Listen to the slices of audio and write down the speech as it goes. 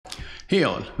Hey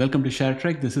all, welcome to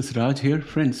ShareTreck. This is Raj here.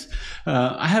 Friends,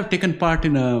 I have taken part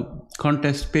in a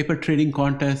contest, paper trading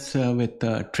contest with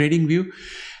Tradingview.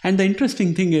 And the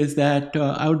interesting thing is that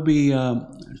I would be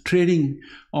trading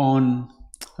on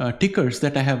tickers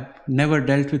that I have never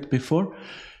dealt with before.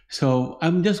 So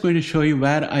I'm just going to show you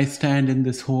where I stand in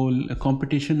this whole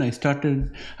competition. I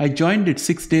joined it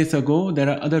 6 days ago. There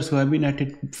are others who have been at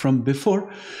it from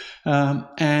before.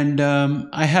 I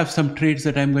have some trades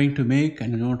that I'm going to make,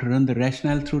 and I want to run the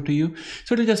rationale through to you.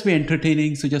 So it'll just be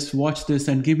entertaining. So just watch this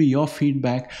and give me your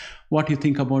feedback, what you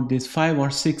think about these 5 or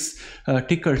 6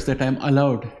 tickers that I'm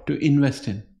allowed to invest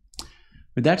in.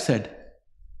 With that said,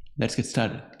 let's get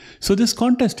started. So this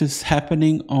contest is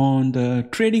happening on the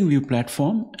Tradingview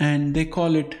platform, and they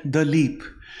call it The Leap.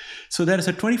 So there is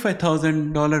a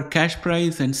 $25,000 cash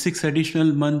prize, and 6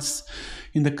 additional months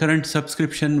in the current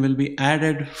subscription will be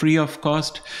added free of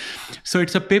cost. So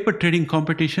it's a paper trading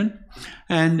competition.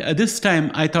 And this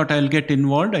time I thought I'll get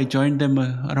involved. I joined them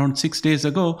around 6 days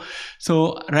ago.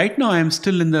 So right now I'm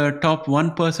still in the top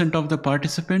 1% of the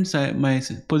participants. My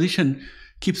position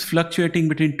keeps fluctuating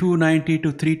between 290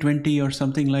 to 320 or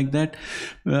something like that,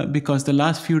 because the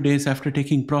last few days after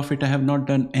taking profit, I have not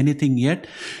done anything yet.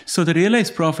 So the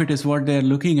realized profit is what they're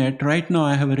looking at. Right now,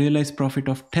 I have a realized profit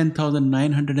of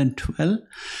 10,912.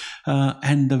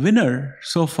 And the winner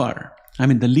so far,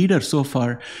 the leader so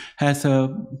far, has a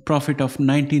profit of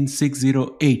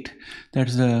 19,608.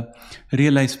 That's a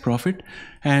realized profit.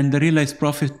 And the realized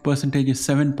profit percentage is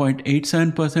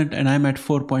 7.87%, and I'm at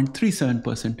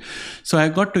 4.37%. So I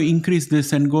got to increase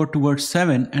this and go towards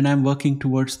 7, and I'm working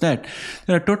towards that.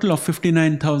 There are a total of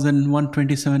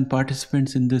 59,127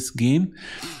 participants in this game.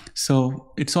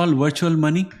 So it's all virtual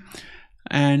money.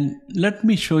 And let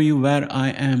me show you where I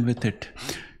am with it.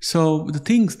 So the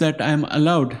things that I'm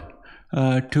allowed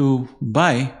to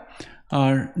buy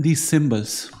are these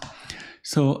symbols.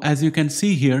 So as you can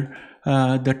see here,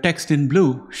 the text in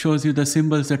blue shows you the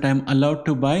symbols that I'm allowed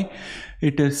to buy.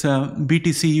 It is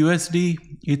BTC USD,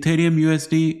 Ethereum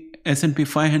USD, S&P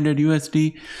 500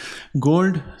 USD,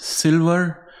 gold,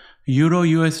 silver, Euro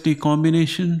USD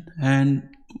combination, and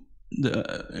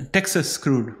the Texas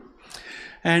crude.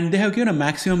 And they have given a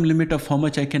maximum limit of how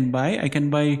much I can buy. I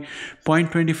can buy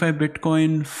 0.25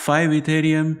 Bitcoin, 5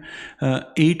 Ethereum,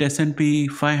 8 S&P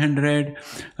 500,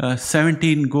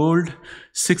 17 gold,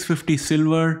 650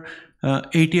 silver,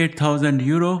 88,000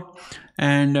 euro,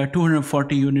 and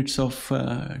 240 units of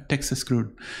Texas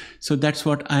crude. So that's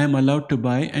what I am allowed to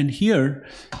buy. And here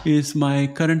is my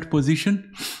current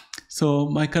position. So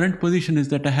my current position is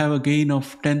that I have a gain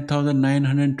of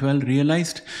 10,912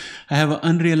 realized. I have an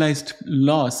unrealized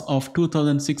loss of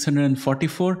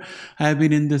 2,644. I have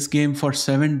been in this game for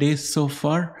 7 days so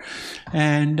far.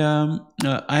 And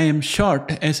I am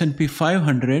short S&P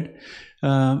 500.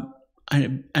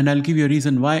 And I'll give you a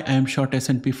reason why I am short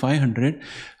S&P 500.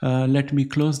 Let me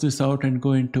close this out and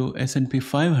go into S&P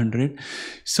 500.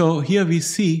 So here we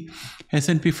see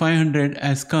S&P 500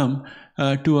 has come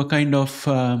to a kind of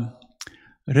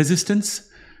resistance.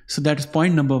 So that is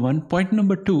point number 1. Point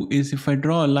number 2 is if I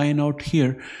draw a line out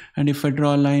here and if I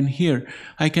draw a line here,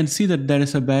 I can see that there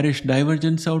is a bearish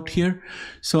divergence out here.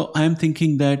 So I'm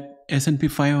thinking that S&P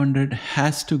 500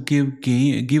 has to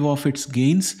give off its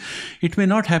gains. It may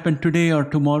not happen today or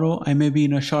tomorrow. I may be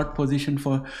in a short position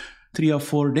for 3 or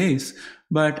 4 days.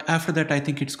 But after that, I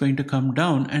think it's going to come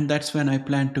down. And that's when I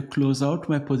plan to close out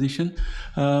my position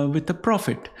with a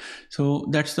profit. So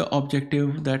that's the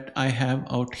objective that I have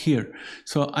out here.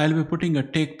 So I'll be putting a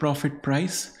take profit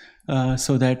price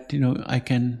so that I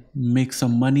can make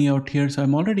some money out here. So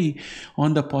I'm already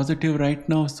on the positive right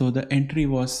now. So the entry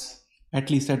was, at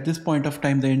least at this point of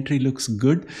time, the entry looks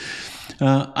good.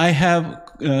 I have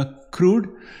crude,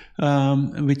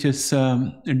 which is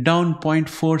down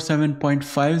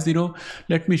 0.47.50.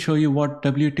 Let me show you what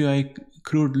WTI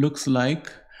crude looks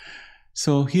like.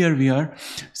 So here we are.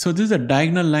 So this is a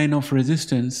diagonal line of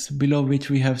resistance below which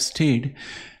we have stayed.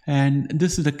 And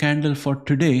this is the candle for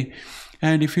today.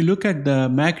 And if you look at the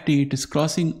MACD, it is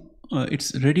crossing.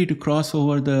 It's ready to cross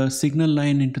over the signal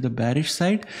line into the bearish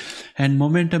side, and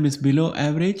momentum is below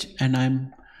average. And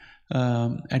I'm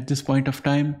at this point of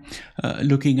time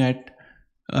looking at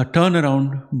a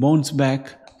turnaround bounce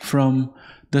back from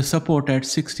the support at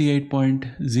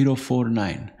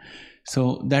 68.049.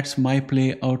 So that's my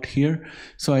play out here.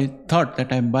 So I thought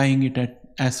that I'm buying it at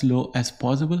as low as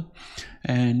possible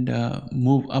and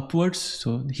move upwards.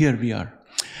 So here we are.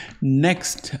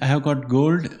 Next, I have got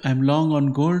gold. I'm long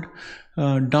on gold,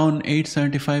 down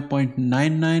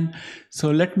 875.99.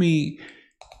 So let me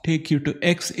take you to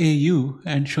XAU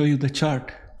and show you the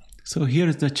chart. So here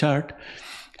is the chart.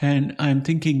 and I'm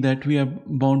thinking that we are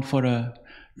bound for a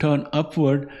turn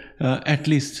upward, at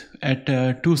least at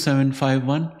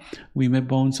 2751. We may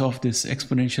bounce off this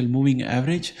exponential moving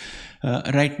average.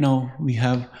 Right now we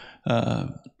have a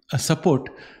support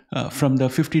from the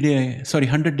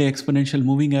 100-day exponential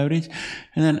moving average,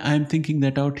 and then I'm thinking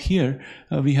that out here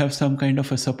we have some kind of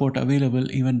a support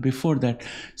available even before that.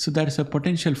 So there is a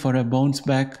potential for a bounce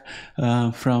back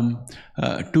from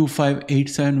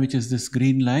 2587, which is this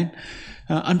green line.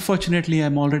 Unfortunately,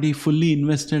 I'm already fully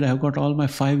invested. I've got all my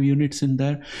 5 units in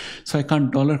there, so I can't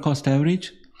dollar cost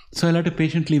average. So I'll have to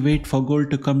patiently wait for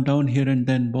gold to come down here and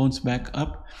then bounce back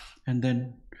up and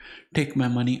then take my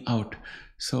money out.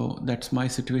 So that's my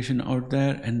situation out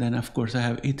there. And then of course I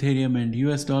have Ethereum and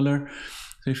US dollar.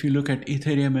 So if you look at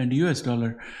Ethereum and US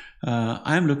dollar,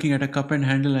 I'm looking at a cup and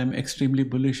handle. I'm extremely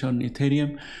bullish on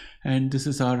Ethereum, and this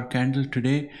is our candle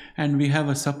today, and we have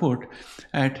a support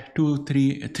at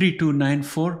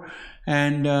 3294.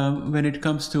 And when it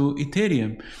comes to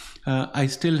Ethereum, I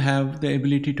still have the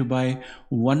ability to buy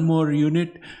one more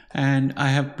unit, and I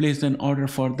have placed an order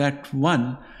for that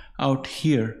one out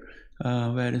here.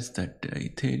 Where is that?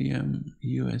 Ethereum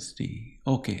USD.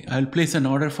 Okay, I'll place an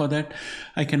order for that.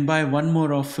 I can buy one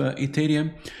more of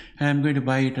Ethereum, and I'm going to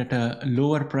buy it at a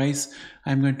lower price.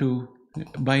 I'm going to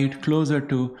buy it closer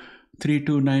to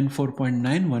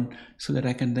 3294.91 so that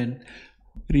I can then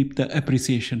reap the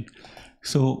appreciation.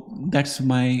 So that's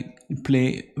my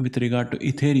play with regard to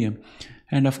Ethereum.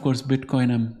 And of course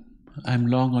Bitcoin, I'm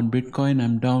long on Bitcoin.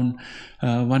 I'm down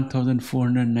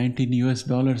 $1,419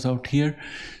 US out here.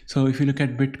 So if you look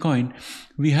at Bitcoin,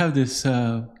 we have this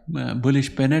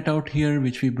bullish pennant out here,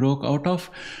 which we broke out of.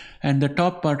 And the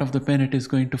top part of the pennant is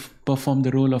going to perform the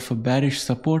role of a bearish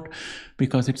support,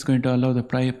 because it's going to allow the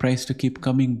price to keep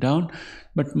coming down.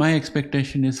 But my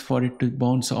expectation is for it to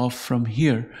bounce off from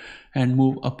here and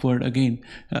move upward again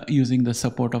using the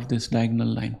support of this diagonal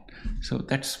line. So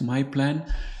that's my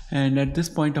plan. And at this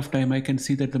point of time, I can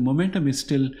see that the momentum is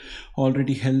still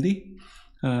already healthy.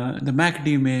 The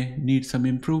MACD may need some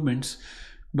improvements,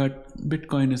 but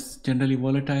Bitcoin is generally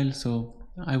volatile, so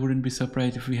I wouldn't be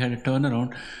surprised if we had a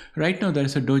turnaround. Right now, there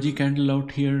is a doji candle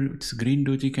out here. It's a green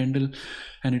doji candle,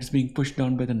 and it's being pushed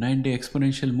down by the 9-day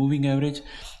exponential moving average.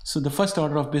 So the first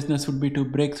order of business would be to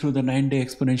break through the 9-day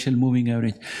exponential moving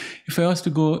average. If I was to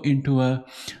go into a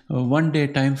 1-day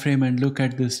time frame and look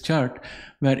at this chart,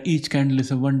 where each candle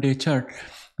is a 1-day chart,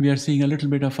 we are seeing a little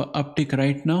bit of an uptick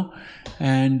right now,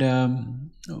 and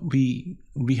we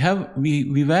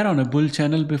were on a bull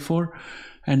channel before,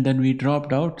 and then we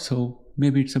dropped out. So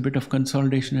maybe it's a bit of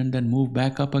consolidation and then move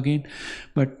back up again.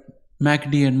 But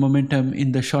MACD and momentum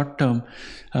in the short term,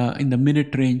 in the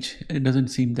minute range, it doesn't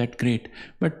seem that great,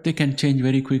 but they can change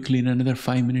very quickly. In another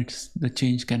 5 minutes, the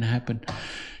change can happen.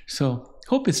 So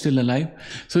hope is still alive.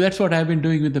 So that's what I've been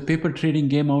doing with the paper trading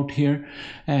game out here,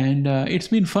 and it's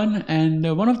been fun.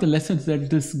 And one of the lessons that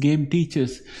this game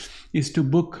teaches is to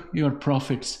book your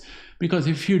profits, because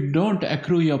if you don't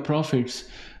accrue your profits,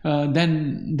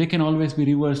 then they can always be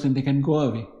reversed and they can go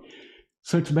away.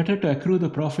 So it's better to accrue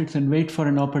the profits and wait for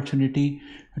an opportunity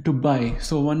to buy.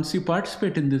 So once you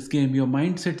participate in this game, your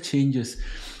mindset changes.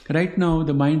 Right now,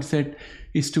 the mindset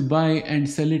is to buy and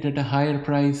sell it at a higher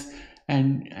price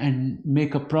and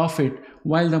make a profit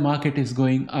while the market is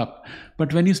going up.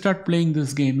 But when you start playing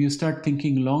this game, you start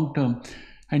thinking long term,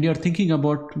 and you're thinking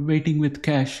about waiting with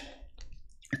cash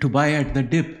to buy at the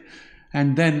dip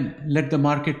and then let the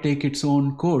market take its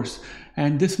own course.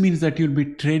 And this means that you'll be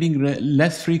trading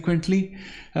less frequently,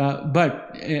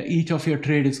 but each of your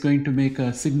trade is going to make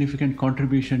a significant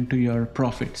contribution to your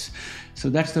profits. So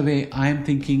that's the way I'm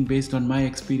thinking based on my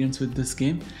experience with this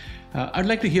game. I'd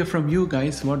like to hear from you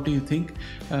guys. What do you think?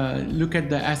 Look at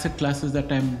the asset classes that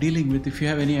I'm dealing with. If you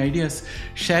have any ideas,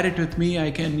 share it with me.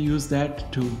 I can use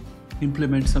that to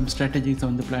implement some strategies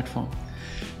on the platform.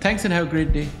 Thanks and have a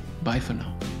great day. Bye for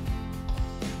now.